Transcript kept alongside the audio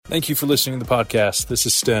Thank you for listening to the podcast. This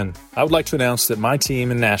is Sten. I would like to announce that my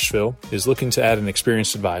team in Nashville is looking to add an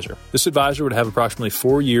experienced advisor. This advisor would have approximately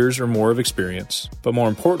 4 years or more of experience. But more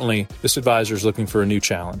importantly, this advisor is looking for a new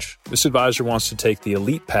challenge. This advisor wants to take the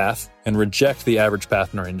elite path and reject the average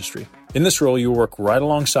path in our industry. In this role, you will work right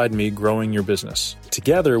alongside me growing your business.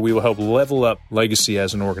 Together, we will help level up Legacy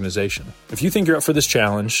as an organization. If you think you're up for this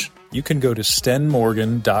challenge, you can go to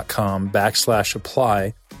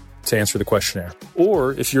stenmorgan.com/apply to answer the questionnaire.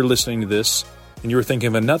 Or if you're listening to this and you were thinking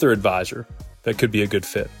of another advisor that could be a good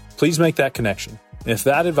fit, please make that connection. And if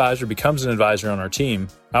that advisor becomes an advisor on our team,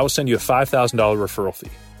 I will send you a $5,000 referral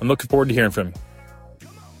fee. I'm looking forward to hearing from you.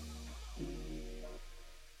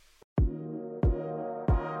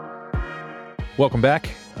 Welcome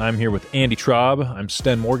back. I'm here with Andy Traub. I'm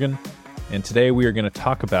Sten Morgan. And today we are going to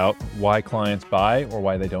talk about why clients buy or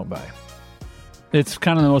why they don't buy. It's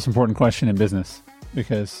kind of the most important question in business,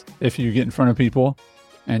 because if you get in front of people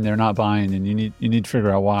and they're not buying, and you need to figure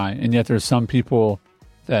out why. And yet there's some people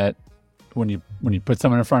that when you put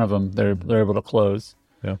someone in front of them, they're able to close.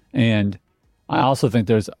 Yeah. And I also think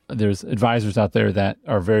there's advisors out there that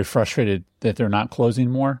are very frustrated that they're not closing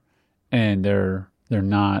more, and they're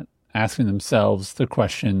not asking themselves the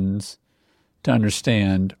questions to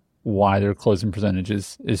understand why their closing percentage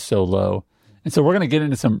is so low. And so we're going to get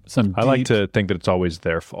into some I like to think that it's always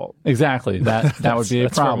their fault. Exactly. That would be a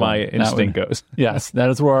problem. That's where my instinct goes. Yes,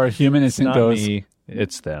 that is where our human instinct goes. It's not me,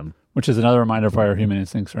 it's them. Which is another reminder of why our human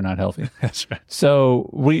instincts are not healthy. That's right. So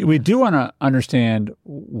we do want to understand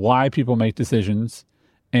why people make decisions,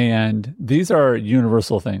 and these are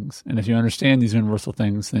universal things. And if you understand these universal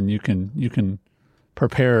things, then you can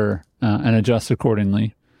prepare and adjust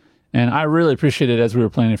accordingly. And I really appreciated, as we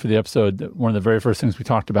were planning for the episode, that one of the very first things we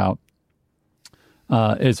talked about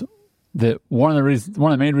is that one of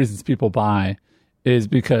the main reasons people buy is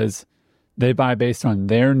because they buy based on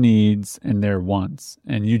their needs and their wants.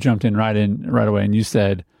 And you jumped in right away and you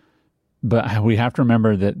said, but we have to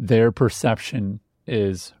remember that their perception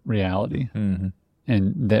is reality, mm-hmm.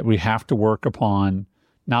 and that we have to work upon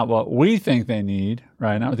not what we think they need,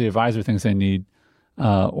 right? Not what the advisor thinks they need,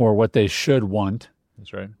 or what they should want.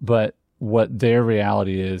 That's right. But what their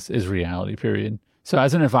reality is reality, period. So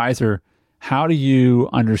as an advisor, how do you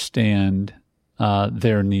understand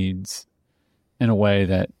their needs in a way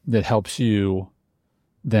that helps you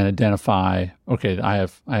then identify, okay, I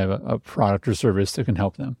have a product or service that can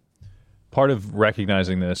help them? Part of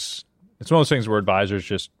recognizing this, it's one of those things where advisors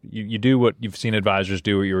just, you do what you've seen advisors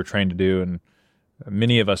do, what you were trained to do, and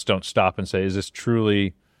many of us don't stop and say, is this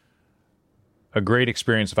truly a great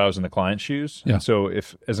experience if I was in the client's shoes? Yeah. And so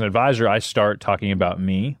if, as an advisor, I start talking about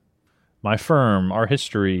me, my firm, our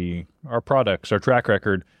history, our products, our track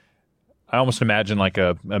record, I almost imagine like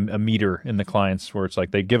a meter in the clients where it's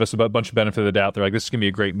like they give us a bunch of benefit of the doubt. They're like, this is going to be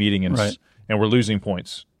a great meeting, and, right. And we're losing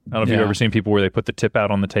points. I don't know if you've ever seen people where they put the tip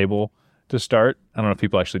out on the table to start. I don't know if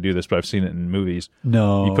people actually do this, but I've seen it in movies.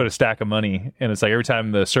 No. You put a stack of money, and it's like every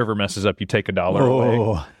time the server messes up, you take $1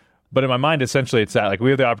 away. But in my mind, essentially, it's that like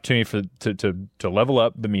we have the opportunity to level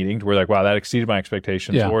up the meeting to where like, wow, that exceeded my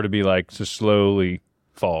expectations, or to be like to slowly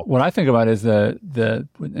fall. What I think about is and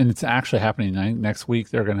it's actually happening next week.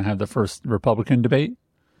 They're going to have the first Republican debate.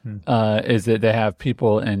 Is that they have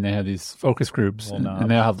people and they have these focus groups, and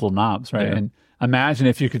they'll have little knobs, right? Yeah. And imagine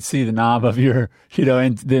if you could see the knob of your,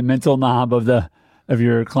 and the mental knob of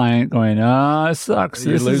your client going, it sucks.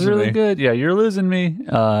 This is really good. Yeah, you're losing me.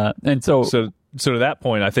 And so to that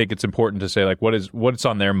point, I think it's important to say, like, what's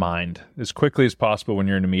on their mind as quickly as possible when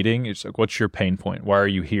you're in a meeting. It's like, what's your pain point? Why are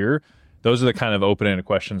you here? Those are the kind of open-ended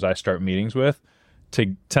questions I start meetings with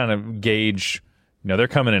to kind of gauge, they're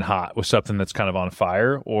coming in hot with something that's kind of on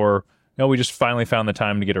fire, or, we just finally found the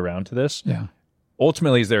time to get around to this. Yeah.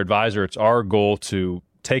 Ultimately, as their advisor, it's our goal to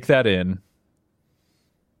take that in,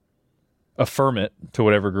 affirm it to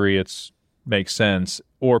whatever degree it makes sense,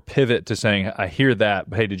 or pivot to saying, I hear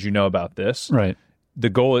that, but hey, did you know about this? Right.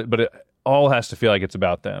 The goal, but it all has to feel like it's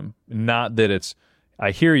about them, not that it's, I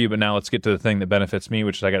hear you, but now let's get to the thing that benefits me,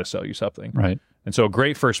 which is I got to sell you something. Right. And so a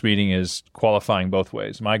great first meeting is qualifying both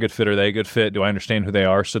ways. Am I a good fit? Are they a good fit? Do I understand who they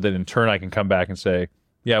are? So that in turn I can come back and say,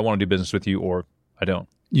 yeah, I want to do business with you, or I don't.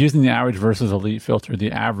 Using the average versus elite filter,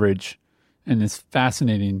 the average, and it's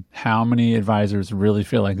fascinating how many advisors really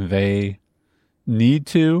feel like they need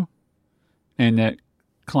to, and that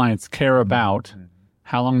clients care about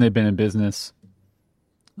how long they've been in business.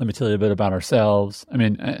 Let me tell you a bit about ourselves. I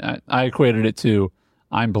mean, I equated it to,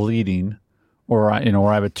 I'm bleeding, or I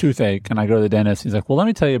have a toothache, and I go to the dentist. He's like, well, let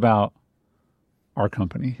me tell you about our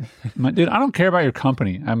company. I'm like, dude, I don't care about your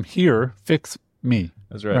company. I'm here. Fix me.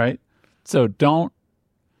 That's right. Right? So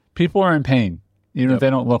people are in pain. even if they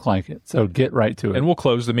don't look like it. So get right to it. And we'll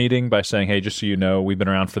close the meeting by saying, hey, just so you know, we've been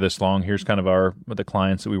around for this long. Here's kind of the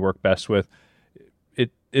clients that we work best with.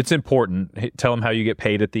 It's important. Tell them how you get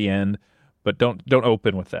paid at the end, but don't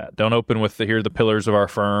open with that. Don't open with here are the pillars of our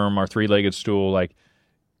firm, our three-legged stool. Like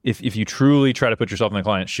if you truly try to put yourself in the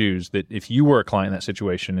client's shoes, that if you were a client in that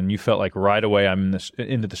situation and you felt like right away I'm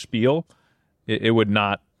into the spiel, it would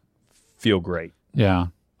not feel great. Yeah.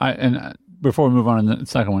 Before we move on to the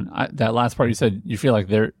second one, that last part you said you feel like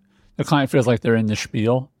the client feels like they're in the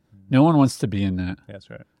spiel. No one wants to be in that. That's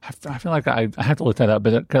right. I feel like I have to look that up,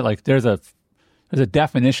 but like there's a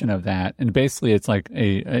definition of that, and basically it's like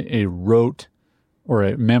a rote or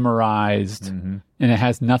a memorized, and it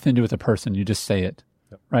has nothing to do with the person. You just say it,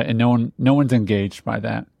 right? And no one's engaged by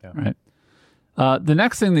that, right? The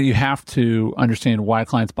next thing that you have to understand why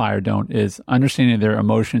clients buy or don't is understanding their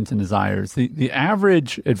emotions and desires. The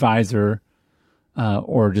average advisor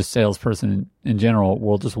or just salesperson in general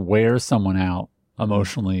will just wear someone out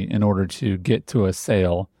emotionally in order to get to a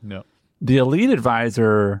sale. No. The elite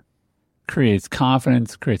advisor creates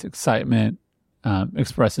confidence, creates excitement,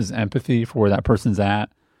 expresses empathy for where that person's at.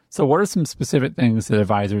 So what are some specific things that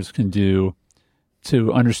advisors can do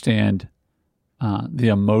to understand the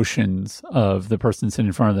emotions of the person sitting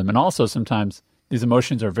in front of them? And also sometimes these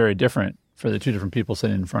emotions are very different for the two different people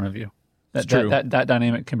sitting in front of you. That's true. That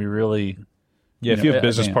dynamic can be really... Yeah, if you have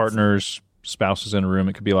business partners, spouses in a room,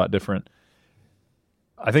 it could be a lot different.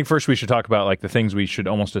 I think first we should talk about like the things we should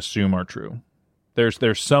almost assume are true.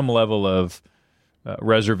 There's some level of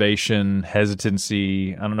reservation,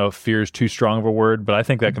 hesitancy. I don't know if fear is too strong of a word, but I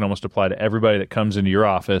think that can almost apply to everybody that comes into your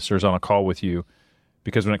office or is on a call with you.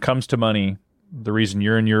 Because when it comes to money, the reason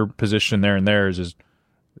you're in your position there and theirs is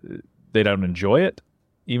they don't enjoy it.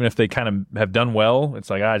 Even if they kind of have done well, it's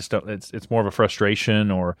like, I just don't, it's more of a frustration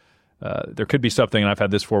or there could be something, and I've had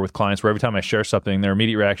this before with clients, where every time I share something, their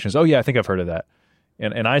immediate reaction is, oh yeah, I think I've heard of that.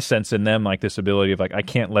 And I sense in them like this ability of like, I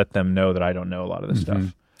can't let them know that I don't know a lot of this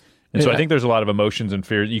stuff. And so I think there's a lot of emotions and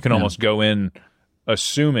fears. You can almost go in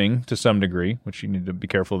assuming to some degree, which you need to be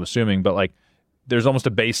careful of assuming, but like there's almost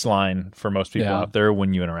a baseline for most people out there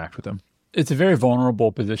when you interact with them. It's a very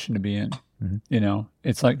vulnerable position to be in. You know,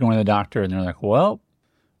 it's like going to the doctor and they're like, well,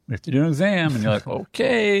 we have to do an exam. And you're like,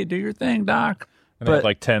 okay, do your thing, doc. And they have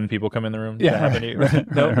like 10 people come in the room. Yeah.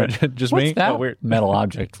 Just What's me? that weird. metal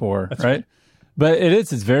object for, right? But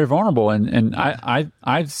it's very vulnerable. And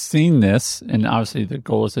I've seen this, and obviously the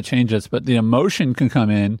goal is to change this, but the emotion can come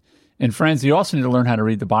in. And friends, you also need to learn how to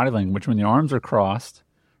read the body language. When the arms are crossed,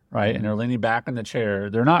 right, and they're leaning back in the chair,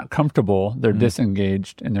 they're not comfortable, they're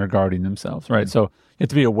disengaged, and they're guarding themselves, right? So you have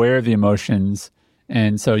to be aware of the emotions,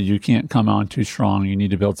 and so you can't come on too strong. You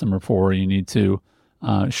need to build some rapport. You need to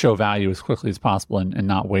show value as quickly as possible and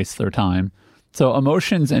not waste their time. So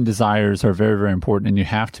emotions and desires are very, very important, and you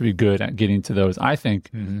have to be good at getting to those, I think,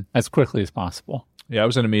 as quickly as possible. Yeah, I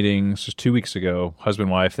was in a meeting just 2 weeks ago, husband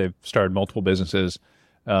and wife. They've started multiple businesses,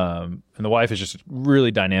 and the wife is just a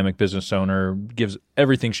really dynamic business owner, gives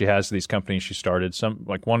everything she has to these companies she started. Some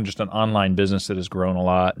like one, just an online business that has grown a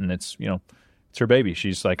lot, and it's her baby.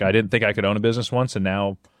 She's like, I didn't think I could own a business once, and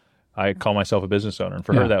now I call myself a business owner. And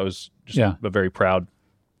for her, that was just a very proud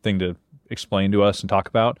thing to explain to us and talk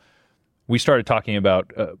about. We started talking about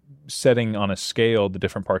setting on a scale the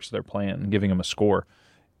different parts of their plan and giving them a score.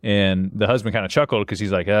 And the husband kind of chuckled because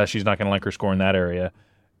he's like, she's not going to like her score in that area.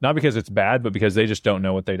 Not because it's bad, but because they just don't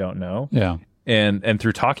know what they don't know. Yeah. And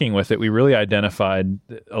through talking with it, we really identified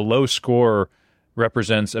a low score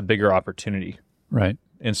represents a bigger opportunity. Right.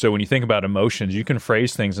 And so when you think about emotions, you can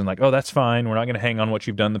phrase things and like, oh, that's fine. We're not going to hang on what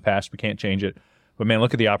you've done in the past. We can't change it. But man,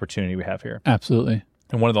 look at the opportunity we have here. Absolutely.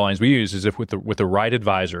 And one of the lines we use is if with the right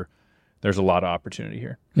advisor, there's a lot of opportunity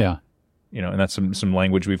here. Yeah. And that's some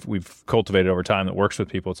language we've cultivated over time that works with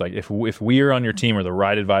people. It's like if we are on your team or the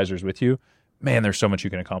right advisors with you, man, there's so much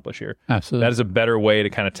you can accomplish here. Absolutely. That is a better way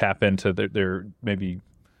to kind of tap into their maybe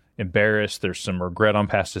embarrassed. There's some regret on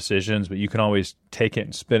past decisions, but you can always take it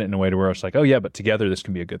and spin it in a way to where it's like, oh yeah, but together this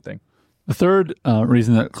can be a good thing. The third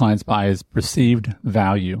reason that clients buy is perceived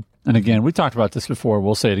value. And again, we talked about this before.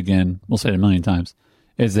 We'll say it again. We'll say it a million times.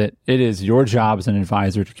 Is that it is your job as an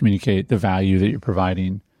advisor to communicate the value that you're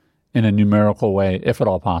providing in a numerical way, if at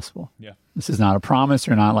all possible. Yeah. This is not a promise.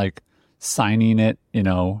 You're not like signing it, with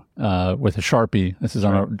a Sharpie. This is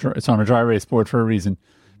it's on a dry erase board for a reason.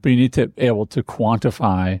 But you need to be able to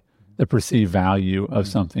quantify the perceived value of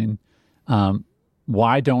something.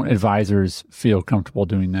 Why don't advisors feel comfortable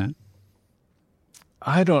doing that?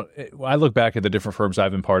 I look back at the different firms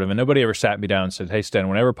I've been part of, and nobody ever sat me down and said, hey, Sten,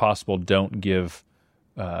 whenever possible, don't give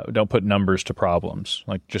don't put numbers to problems.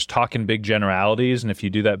 Like just talking big generalities, and if you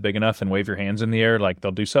do that big enough and wave your hands in the air, like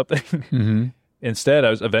they'll do something. Mm-hmm. Instead, I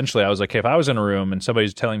was like, hey, if I was in a room and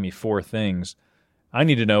somebody's telling me 4 things, I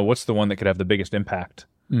need to know what's the one that could have the biggest impact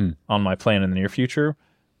on my plan in the near future,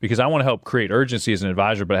 because I want to help create urgency as an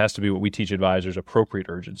advisor, but it has to be what we teach advisors, appropriate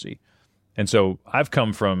urgency. And so I've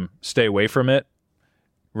come from stay away from it,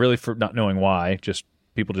 really for not knowing why, just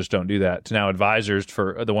people just don't do that, to now advisors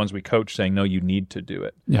for the ones we coach saying, no, you need to do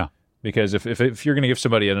it. Yeah. Because if you're going to give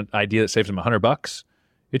somebody an idea that saves them $100,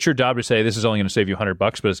 it's your job to say, this is only going to save you $100,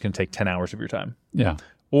 but it's going to take 10 hours of your time. Yeah.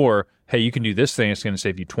 Or, hey, you can do this thing, it's going to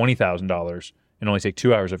save you $20,000 and only take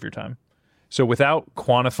 2 hours of your time. So without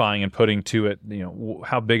quantifying and putting to it,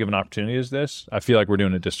 how big of an opportunity is this? I feel like we're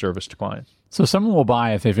doing a disservice to clients. So someone will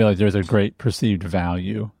buy if they feel like there's a great perceived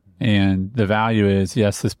value. And the value is,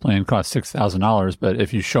 yes, this plan costs $6,000, but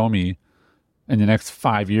if you show me in the next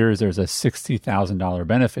 5 years, there's a $60,000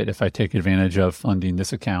 benefit if I take advantage of funding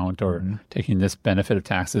this account or taking this benefit of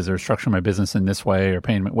taxes or structuring my business in this way or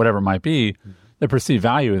paying whatever it might be, the perceived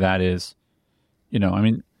value of that is,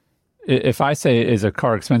 if I say, is a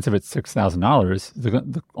car expensive at $6,000,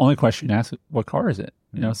 the only question you ask is, what car is it?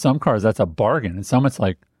 Some cars, that's a bargain. And some it's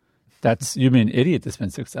like, you'd be an idiot to spend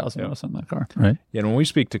 $6,000 on that car, right? Yeah, and when we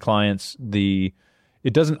speak to clients, it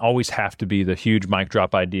doesn't always have to be the huge mic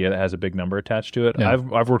drop idea that has a big number attached to it. Yeah.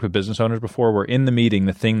 I've worked with business owners before where in the meeting,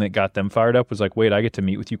 the thing that got them fired up was like, wait, I get to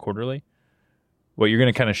meet with you quarterly? Well, you're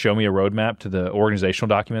going to kind of show me a roadmap to the organizational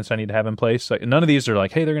documents I need to have in place. Like, none of these are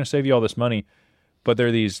like, hey, they're going to save you all this money. But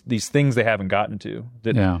they're these things they haven't gotten to.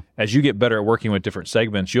 That as you get better at working with different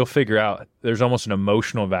segments, you'll figure out there's almost an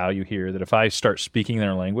emotional value here that if I start speaking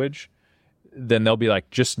their language, then they'll be like,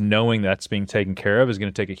 just knowing that's being taken care of is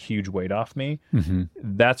going to take a huge weight off me. Mm-hmm.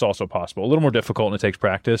 That's also possible. A little more difficult, and it takes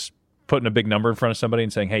practice. Putting a big number in front of somebody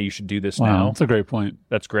and saying, hey, you should do this now. That's a great point.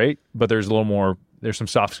 That's great. But there's some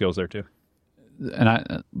soft skills there too.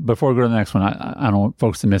 And before we go to the next one, I don't want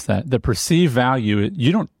folks to miss that. The perceived value,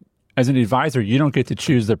 as an advisor, you don't get to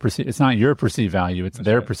choose it's not your perceived value, it's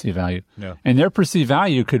their perceived value. Yeah. And their perceived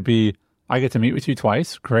value could be, I get to meet with you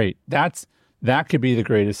twice. Great. That could be the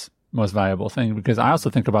greatest, most valuable thing, because I also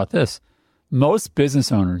think about this. Most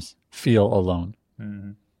business owners feel alone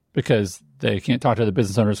because they can't talk to other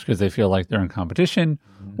business owners because they feel like they're in competition,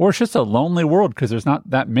 or it's just a lonely world because there's not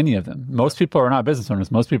that many of them. Most people are not business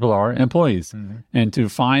owners. Most people are employees. And to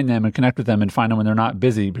find them and connect with them and find them when they're not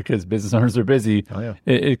busy, because business owners are busy,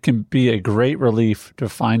 it can be a great relief to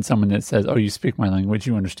find someone that says, oh, you speak my language,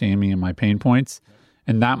 you understand me and my pain points.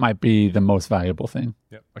 And that might be the most valuable thing.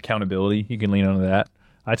 Yep. Accountability, you can lean on that.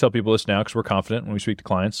 I tell people this now because we're confident when we speak to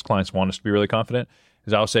clients. Clients want us to be really confident.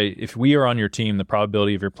 Is I'll say, if we are on your team, the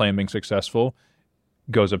probability of your plan being successful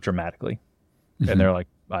goes up dramatically. And they're like,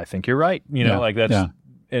 I think you're right. Like that's,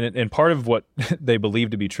 and part of what they believe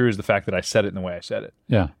to be true is the fact that I said it in the way I said it.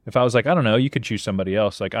 Yeah. If I was like, I don't know, you could choose somebody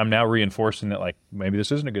else. Like, I'm now reinforcing that, like, maybe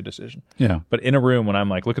this isn't a good decision. Yeah. But in a room when I'm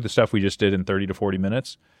like, look at the stuff we just did in 30 to 40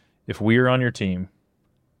 minutes. If we are on your team,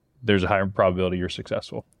 there's a higher probability you're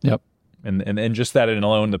successful. Yep. And just that in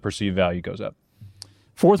alone, the perceived value goes up.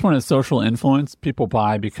 Fourth one is social influence. People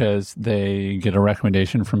buy because they get a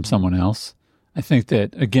recommendation from someone else. I think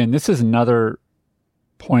that, again, this is another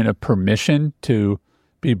point of permission to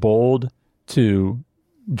be bold, to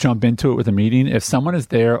jump into it with a meeting. If someone is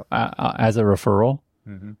there as a referral,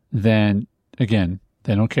 then, again,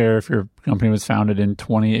 they don't care if your company was founded in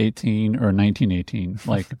 2018 or 1918.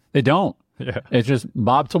 Like, they don't. Yeah. It's just,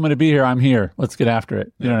 Bob told me to be here. I'm here. Let's get after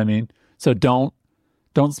it. You know what I mean? So don't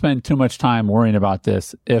spend too much time worrying about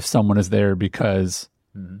this if someone is there because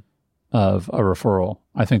of a referral.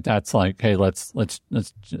 I think that's like, hey, let's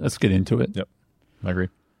get into it. Yep, I agree.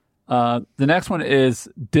 The next one is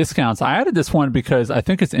discounts. I added this one because I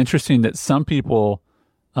think it's interesting that some people,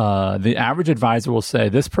 the average advisor will say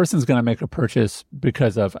this person's going to make a purchase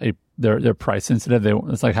because of they're price sensitive.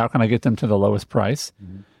 It's like, how can I get them to the lowest price?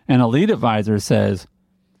 And a lead advisor says,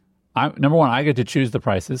 number one, I get to choose the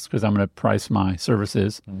prices because I'm going to price my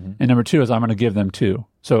services. And number two is I'm going to give them two.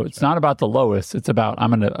 So it's not about the lowest. It's about, I'm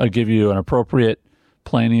going to give you an appropriate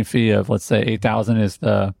planning fee of, let's say, $8,000 is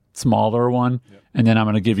the smaller one. Yep. And then I'm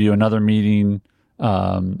going to give you another meeting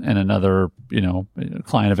and another,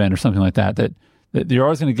 client event or something like that you're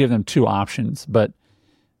always going to give them two options. But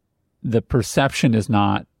the perception is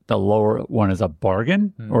not the lower one is a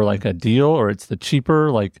bargain or like a deal, or it's the cheaper,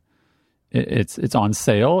 like, it's on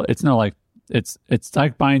sale. It's not like it's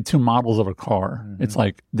like buying two models of a car. It's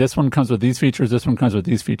like this one comes with these features, this one comes with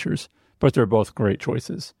these features, but they're both great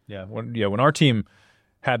choices. Yeah. When our team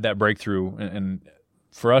had that breakthrough, and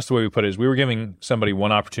for us, the way we put it is we were giving somebody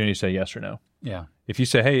one opportunity to say yes or no. Yeah. If you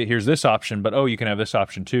say, hey, here's this option, but you can have this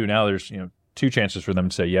option too. Now there's 2 chances for them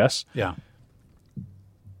to say yes. Yeah.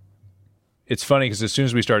 It's funny because as soon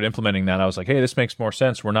as we started implementing that, I was like, hey, this makes more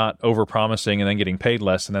sense. We're not over-promising and then getting paid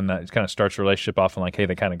less, and then that kind of starts a relationship off and like, hey,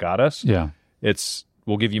 they kind of got us. Yeah. It's,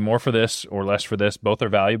 we'll give you more for this or less for this. Both are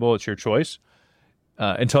valuable. It's your choice.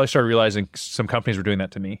 Until I started realizing some companies were doing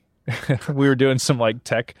that to me. We were doing some like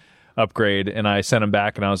tech upgrade, and I sent them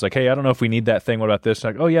back, and I was like, hey, I don't know if we need that thing. What about this?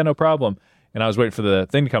 Like, oh, yeah, no problem. And I was waiting for the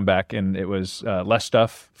thing to come back, and it was less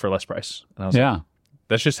stuff for less price. And I was like,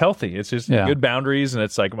 that's just healthy. It's just good boundaries, and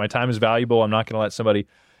it's like my time is valuable. I'm not going to let somebody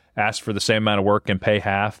ask for the same amount of work and pay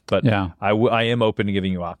half, but I am open to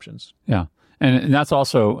giving you options. Yeah, and that's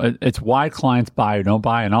also, it's why clients buy or don't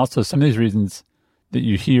buy, and also some of these reasons that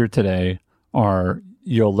you hear today are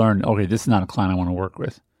you'll learn, okay, this is not a client I want to work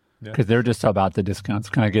with because they're just about the discounts.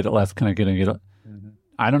 Can I get it less? Can I get it? Mm-hmm.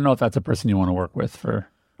 I don't know if that's a person you want to work with for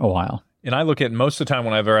a while. And I look at most of the time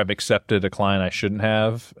whenever I've accepted a client I shouldn't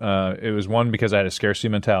have, it was one because I had a scarcity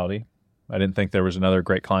mentality. I didn't think there was another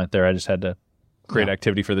great client there. I just had to create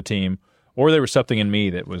activity for the team. Or there was something in me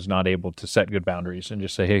that was not able to set good boundaries and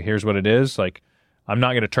just say, hey, here's what it is. Like, I'm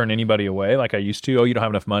not going to turn anybody away like I used to. Oh, you don't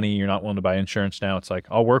have enough money. You're not willing to buy insurance now. It's like,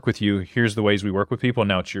 I'll work with you. Here's the ways we work with people.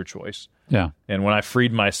 Now it's your choice. Yeah. And when I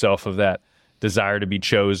freed myself of that desire to be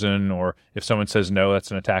chosen, or if someone says no,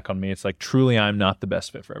 that's an attack on me. It's like, truly, I'm not the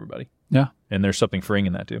best fit for everybody. Yeah. And there's something freeing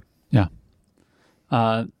in that too. Yeah.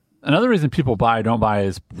 Another reason people buy or don't buy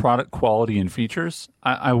is product quality and features.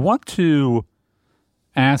 I want to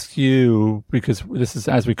ask you, because this is,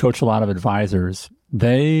 as we coach a lot of advisors,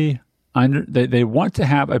 they want to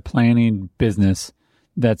have a planning business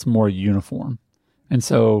that's more uniform. And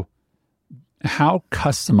so how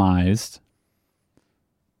customized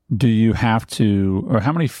do you have to, or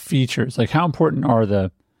how many features, like how important are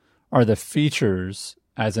the features,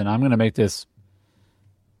 as in I'm going to make this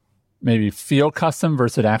maybe feel custom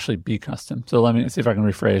versus it actually be custom? So let me see if I can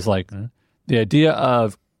rephrase, like the idea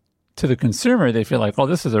of, to the consumer, they feel like, oh,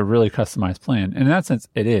 this is a really customized plan. And in that sense,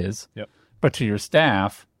 it is. Yep. But to your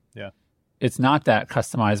staff, it's not that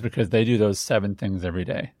customized because they do those 7 things every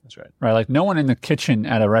day. That's right. Right? Like no one in the kitchen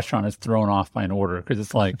at a restaurant is thrown off by an order because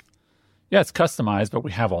it's like, yeah, it's customized, but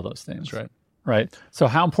we have all those things. That's right. Right? So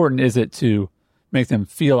how important is it to make them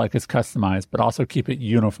feel like it's customized, but also keep it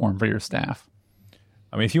uniform for your staff?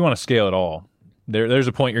 I mean, if you want to scale it all, there's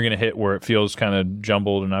a point you're going to hit where it feels kind of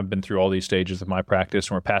jumbled, and I've been through all these stages of my practice,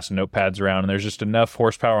 and we're passing notepads around, and there's just enough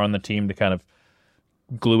horsepower on the team to kind of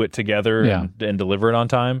glue it together and deliver it on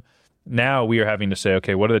time. Now we are having to say,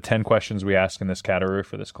 okay, what are the 10 questions we ask in this category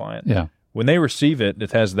for this client? Yeah. When they receive it,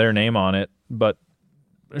 it has their name on it, but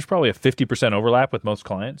there's probably a 50% overlap with most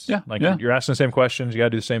clients. Yeah. You're asking the same questions, you got to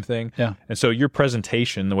do the same thing. Yeah. And so your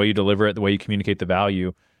presentation, the way you deliver it, the way you communicate the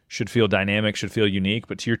value should feel dynamic, should feel unique,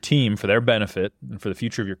 but to your team, for their benefit and for the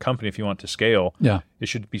future of your company, if you want to scale, it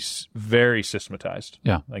should be very systematized.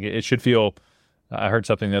 Yeah. Like it should feel, I heard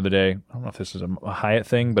something the other day, I don't know if this is a Hyatt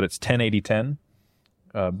thing, but it's 10-80-10.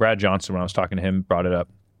 Brad Johnson, when I was talking to him, brought it up.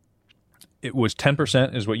 It was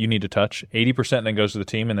 10% is what you need to touch, 80% then goes to the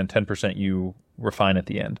team, and then 10% you refine at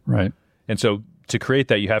the end. Right. And so to create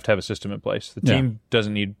that, you have to have a system in place. The team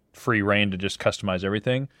doesn't need free reign to just customize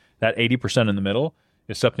everything. That 80% in the middle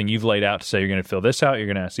is something you've laid out to say, you're going to fill this out, you're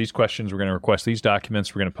going to ask these questions, we're going to request these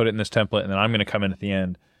documents, we're going to put it in this template, and then I'm going to come in at the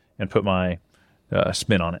end and put my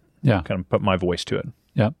spin on it. Yeah. Kind of put my voice to it.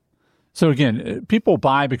 Yeah. So again, people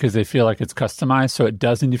buy because they feel like it's customized, so it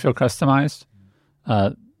does need to feel customized,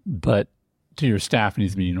 but to your staff, it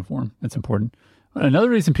needs to be uniform. That's important. Another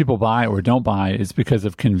reason people buy or don't buy is because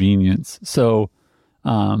of convenience. So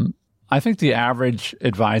I think the average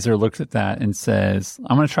advisor looks at that and says,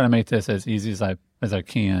 I'm going to try to make this as easy as I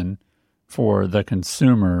can for the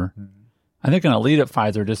consumer. Mm-hmm. I think an elite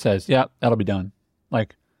advisor just says, yeah, that'll be done.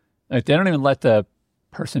 Like they don't even let the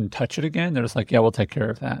person touch it again. They're just like, yeah, we'll take care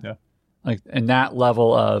of that. Yeah. Like, and that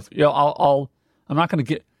level of, I'm not going to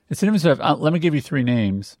get, it's an image of, let me give you 3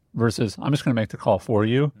 names versus I'm just going to make the call for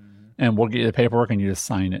you and we'll get you the paperwork and you just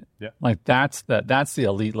sign it. Yeah. Like that's the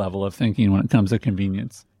elite level of thinking when it comes to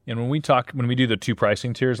convenience. And when we do the 2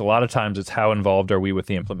 pricing tiers, a lot of times it's how involved are we with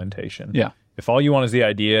the implementation. Yeah. If all you want is the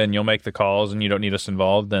idea and you'll make the calls and you don't need us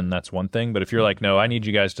involved, then that's one thing. But if you're like, no, I need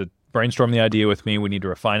you guys to brainstorm the idea with me, we need to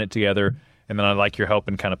refine it together, and then I'd like your help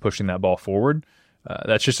in kind of pushing that ball forward,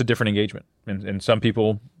 that's just a different engagement. And some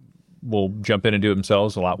people will jump in and do it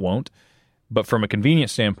themselves, a lot won't. But from a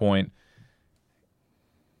convenience standpoint,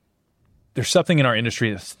 there's something in our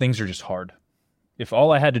industry that things are just hard. If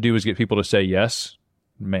all I had to do was get people to say yes,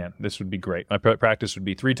 man, this would be great. My practice would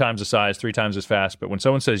be 3 times the size, 3 times as fast. But when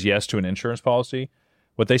someone says yes to an insurance policy,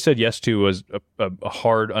 What they said yes to was a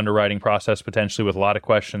hard underwriting process, potentially with a lot of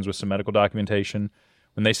questions, with some medical documentation.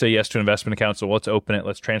 When they say yes to investment accounts, well, let's open it,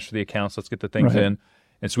 let's transfer the accounts, let's get the things in.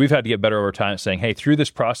 And so we've had to get better over time at saying, hey, through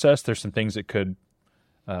this process, there's some things that could,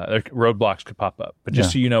 roadblocks could pop up. But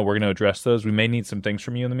just so you know, we're going to address those. We may need some things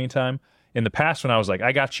from you in the meantime. In the past, when I was like,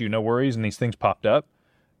 I got you, no worries, and these things popped up,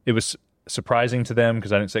 it was surprising to them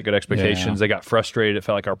because I didn't set good expectations. They got frustrated. It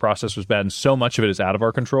felt like our process was bad, and so much of it is out of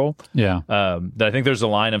our control. That I think there's a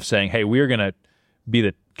line of saying, hey, we're going to be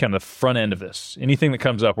the kind of the front end of this. Anything that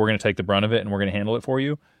comes up, we're going to take the brunt of it, and we're going to handle it for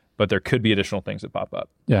you. But there could be additional things that pop up.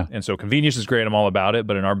 And so convenience is great. I'm all about it.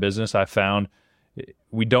 But in our business, I found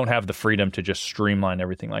we don't have the freedom to just streamline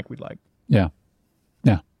everything like we'd like.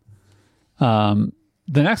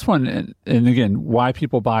 The next one, and again, why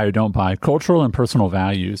people buy or don't buy, cultural and personal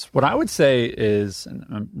values. What I would say is, and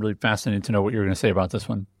I'm really fascinated to know what you're going to say about this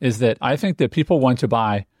one, is that I think that people want to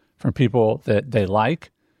buy from people that they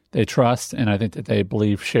like, they trust, and I think that they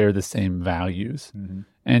believe share the same values.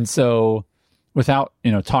 And so without,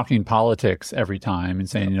 talking politics every time and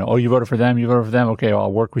saying, oh, you voted for them, okay, well,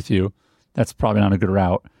 I'll work with you. That's probably not a good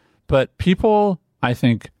route. But people, I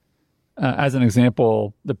think, as an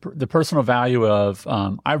example, the personal value of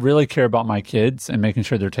I really care about my kids and making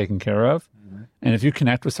sure they're taken care of. And if you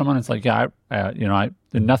connect with someone, it's like, there's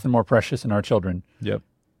nothing more precious than our children.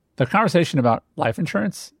 The conversation about life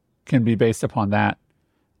insurance can be based upon that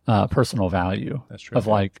personal value. That's true. Of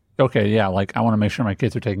like, okay, I want to make sure my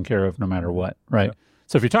kids are taken care of no matter what, right?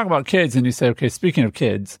 So if you talk about kids and you say, okay, speaking of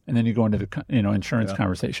kids, and then you go into the insurance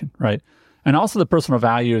conversation, right? And also the personal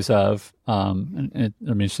values of, and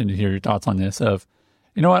I'm interested to hear your thoughts on this, of,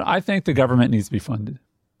 you know what, I think the government needs to be funded,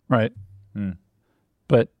 right?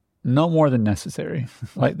 But no more than necessary.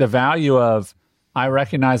 Like the value of, I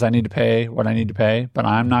recognize I need to pay what I need to pay, but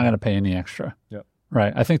I'm not going to pay any extra,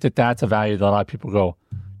 right? I think that that's a value that a lot of people go,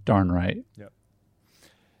 darn right.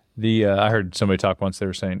 I heard somebody talk once. They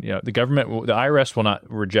were saying, the government, the IRS will not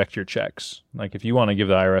reject your checks. Like if you want to give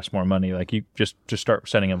the IRS more money, like you just start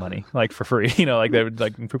sending them money, like for free. Like they would,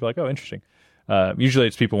 like people are like, oh, interesting. Usually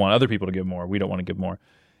it's people want other people to give more. We don't want to give more,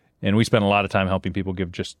 and we spend a lot of time helping people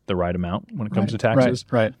give just the right amount when it comes to taxes.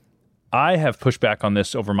 Right. I have pushed back on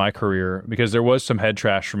this over my career because there was some head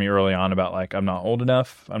trash for me early on about like I'm not old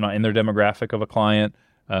enough, I'm not in their demographic of a client,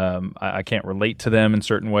 I can't relate to them in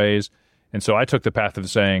certain ways. And so I took the path of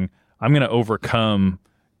saying, I'm going to overcome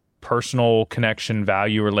personal connection,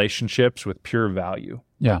 value relationships with pure value.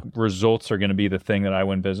 Results are going to be the thing that I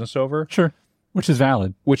win business over. Sure. Which is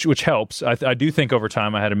valid. Which helps. I do think over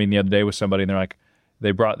time, I had a meeting the other day with somebody, and they're like,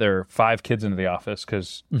 they brought their 5 kids into the office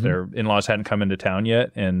because their in-laws hadn't come into town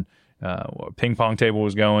yet, and ping pong table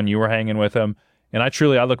was going, you were hanging with them. And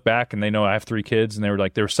I look back, and they know I have 3 kids, and they were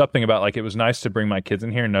like, there was something about like, it was nice to bring my kids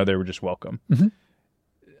in here and know they were just welcome.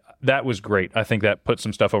 That was great. I think that put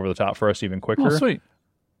some stuff over the top for us even quicker. Oh, sweet.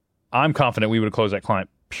 I'm confident we would have closed that client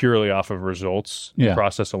purely off of results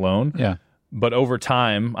process alone. But over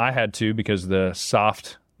time, I had to, because the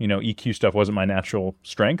soft, EQ stuff wasn't my natural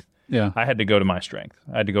strength. I had to go to my strength.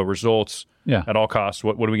 I had to go results at all costs.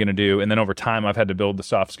 What are we going to do? And then over time, I've had to build the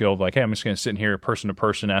soft skill of like, hey, I'm just going to sit in here person to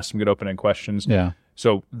person, ask some good open-ended questions.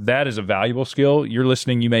 So that is a valuable skill. You're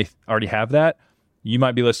listening. You may already have that. You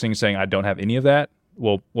might be listening saying, I don't have any of that.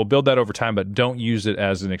 We'll build that over time, but don't use it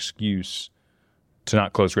as an excuse to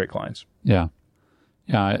not close great clients.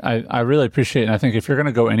 I really appreciate it. And I think if you're going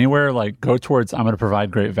to go anywhere, like go towards, I'm going to provide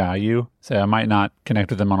great value. Say I might not connect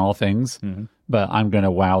with them on all things, but I'm going to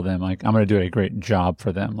wow them. Like I'm going to do a great job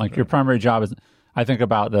for them. Like your primary job is, I think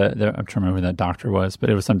about I'm trying to remember who that doctor was, but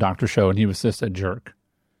it was some doctor show and he was just a jerk.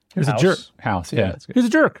 He was a jerk. House. He was a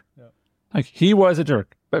jerk. Like he was a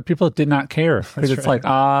jerk, but people did not care because it's like,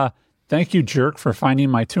 thank you, jerk, for finding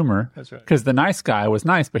my tumor. That's right. Because the nice guy was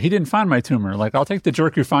nice, but he didn't find my tumor. Like, I'll take the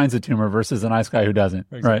jerk who finds the tumor versus the nice guy who doesn't,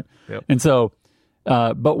 right? And so,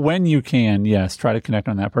 but when you can, yes, try to connect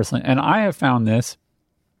on that personally. And I have found this,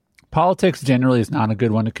 politics generally is not a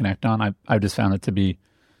good one to connect on. I've just found it to be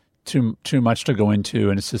too much to go into,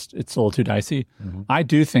 and it's a little too dicey. I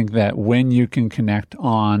do think that when you can connect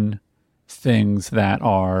on things that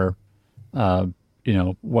are,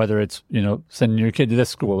 whether it's, sending your kid to this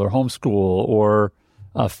school or homeschool or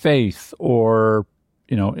faith or,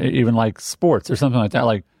 even like sports or something like that.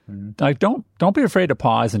 Like don't be afraid to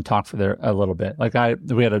pause and talk for a little bit. Like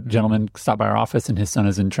we had a gentleman stop by our office and his son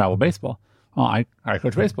is in travel baseball. Well, I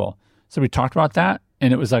coach baseball. So we talked about that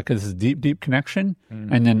and it was like this deep connection.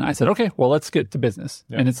 And then I said, okay, well, let's get to business.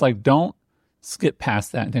 And it's like, don't skip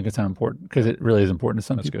past that and think it's unimportant because it really is important to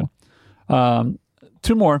some people. Good.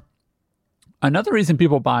 2 more. Another reason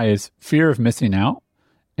people buy is fear of missing out.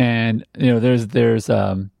 And there's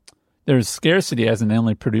scarcity, as in they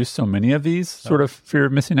only produce so many of these, sort of fear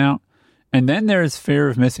of missing out. And then there's fear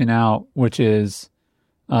of missing out, which is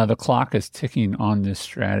the clock is ticking on this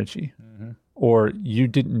strategy, or you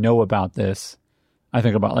didn't know about this. I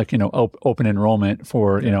think about open enrollment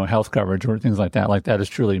for health coverage or things like that. Like that is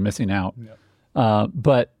truly missing out. Yeah.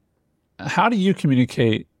 But how do you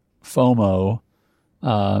communicate FOMO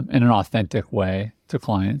in an authentic way to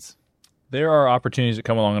clients? There are opportunities that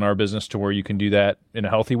come along in our business to where you can do that in a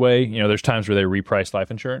healthy way. There's times where they reprice life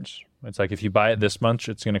insurance. It's like if you buy it this much,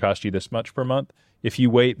 it's going to cost you this much per month. If you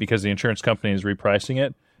wait because the insurance company is repricing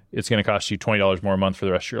it, it's going to cost you $20 more a month for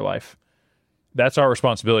the rest of your life. That's our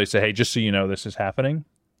responsibility to say, hey, just so you know this is happening.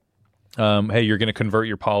 Hey, you're going to convert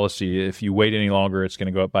your policy. If you wait any longer, it's going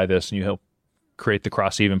to go up by this, and you help create the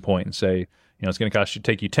cross-even point and say, it's going to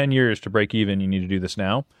take you 10 years to break even. You need to do this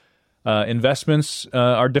now. Investments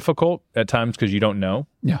are difficult at times because you don't know.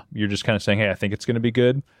 Yeah. You're just kind of saying, hey, I think it's going to be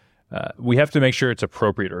good. We have to make sure it's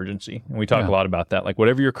appropriate urgency. And we talk a lot about that. Like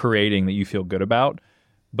whatever you're creating that you feel good about.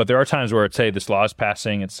 But there are times where it's, hey, this law is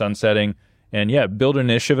passing, it's sunsetting. And build an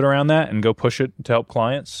initiative around that and go push it to help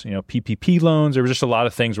clients. PPP loans. There was just a lot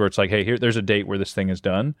of things where it's like, hey, there's a date where this thing is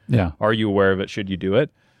done. Yeah. Are you aware of it? Should you do it?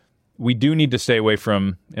 We do need to stay away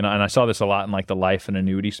from, and I saw this a lot in like the life and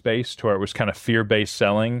annuity space, to where it was kind of fear-based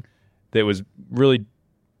selling that was really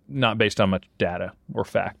not based on much data or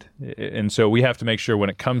fact. And so we have to make sure when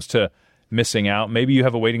it comes to missing out, maybe you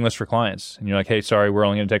have a waiting list for clients and you're like, hey, sorry, we're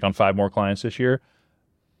only going to take on 5 more clients this year.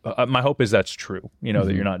 My hope is that's true,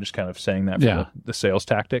 that you're not just kind of saying that for the sales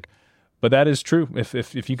tactic. But that is true.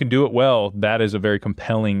 If you can do it well, that is a very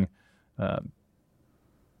compelling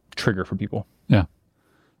trigger for people. Yeah.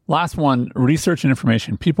 Last one, research and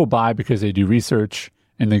information. People buy because they do research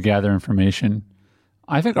and they gather information.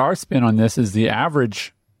 I think our spin on this is the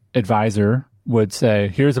average advisor would say,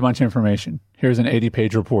 here's a bunch of information. Here's an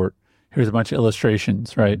 80-page report. Here's a bunch of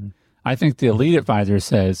illustrations, right? Mm-hmm. I think the elite advisor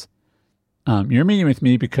says, you're meeting with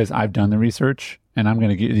me because I've done the research and I'm going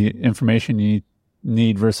to give you the information you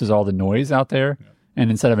need versus all the noise out there. Yeah.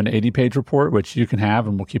 And instead of an 80-page report, which you can have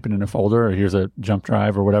and we'll keep it in a folder, or here's a jump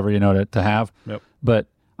drive or whatever, to have. Yep. But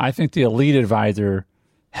I think the elite advisor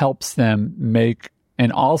helps them make,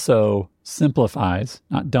 and also simplifies,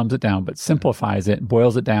 not dumbs it down, but simplifies it,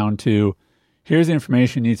 boils it down to, here's the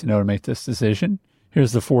information you need to know to make this decision.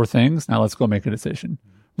 Here's the 4 things. Now let's go make a decision.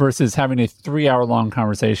 Versus having a 3-hour-long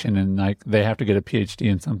conversation and like they have to get a PhD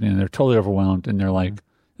in something and they're totally overwhelmed and they're like,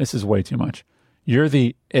 this is way too much. You're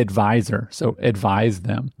the advisor, so advise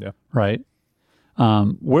them, right?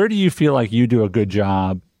 Where do you feel like you do a good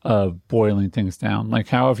job of boiling things down? Like,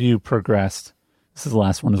 how have you progressed? This is the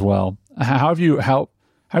last one as well. How have you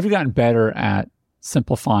gotten better at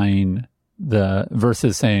simplifying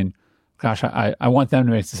versus saying, gosh, I want them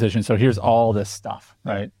to make a decision, so here's all this stuff,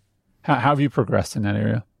 right? How have you progressed in that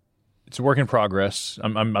area? It's a work in progress.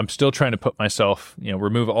 I'm still trying to put myself,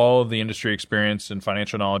 remove all of the industry experience and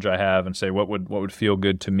financial knowledge I have and say what would feel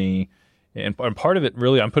good to me. And part of it,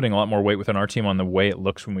 really, I'm putting a lot more weight within our team on the way it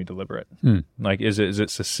looks when we deliver it. Like, is it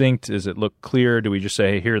succinct? Does it look clear? Do we just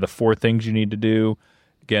say, hey, here are the 4 things you need to do?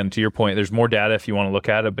 Again, to your point, there's more data if you want to look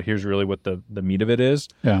at it, but here's really what the meat of it is.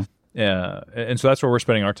 Yeah. And so that's where we're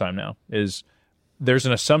spending our time now, is there's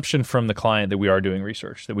an assumption from the client that we are doing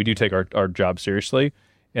research, that we do take our job seriously.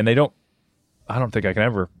 And I don't think I can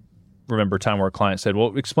ever remember a time where a client said,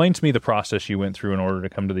 well, explain to me the process you went through in order to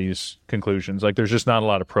come to these conclusions. Like, there's just not a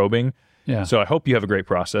lot of probing. Yeah. So I hope you have a great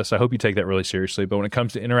process. I hope you take that really seriously. But when it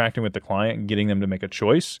comes to interacting with the client and getting them to make a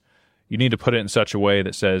choice, you need to put it in such a way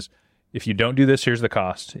that says, if you don't do this, here's the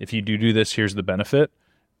cost. If you do this, here's the benefit.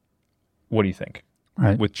 What do you think?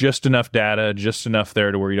 Right. With just enough data, just enough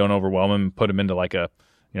there to where you don't overwhelm them and put them into like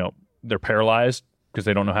they're paralyzed because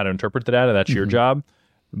they don't know how to interpret the data. That's your job.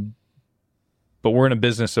 But we're in a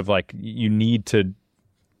business of like, you need to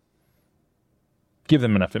give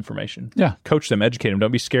them enough information. Yeah. Coach them, educate them.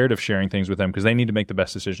 Don't be scared of sharing things with them because they need to make the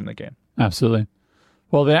best decision they can. Absolutely.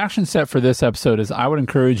 Well, the action step for this episode is I would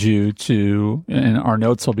encourage you to, and our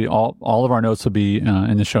notes will be, all of our notes will be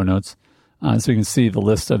in the show notes, so you can see the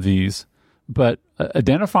list of these. But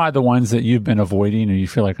identify the ones that you've been avoiding or you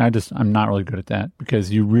feel like, I'm not really good at that,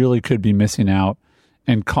 because you really could be missing out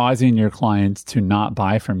and causing your clients to not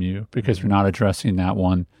buy from you because you're not addressing that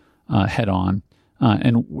one head on.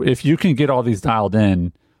 And if you can get all these dialed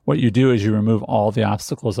in, what you do is you remove all the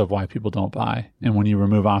obstacles of why people don't buy. And when you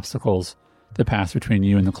remove obstacles, the path between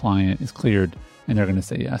you and the client is cleared and they're going to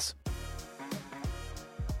say yes.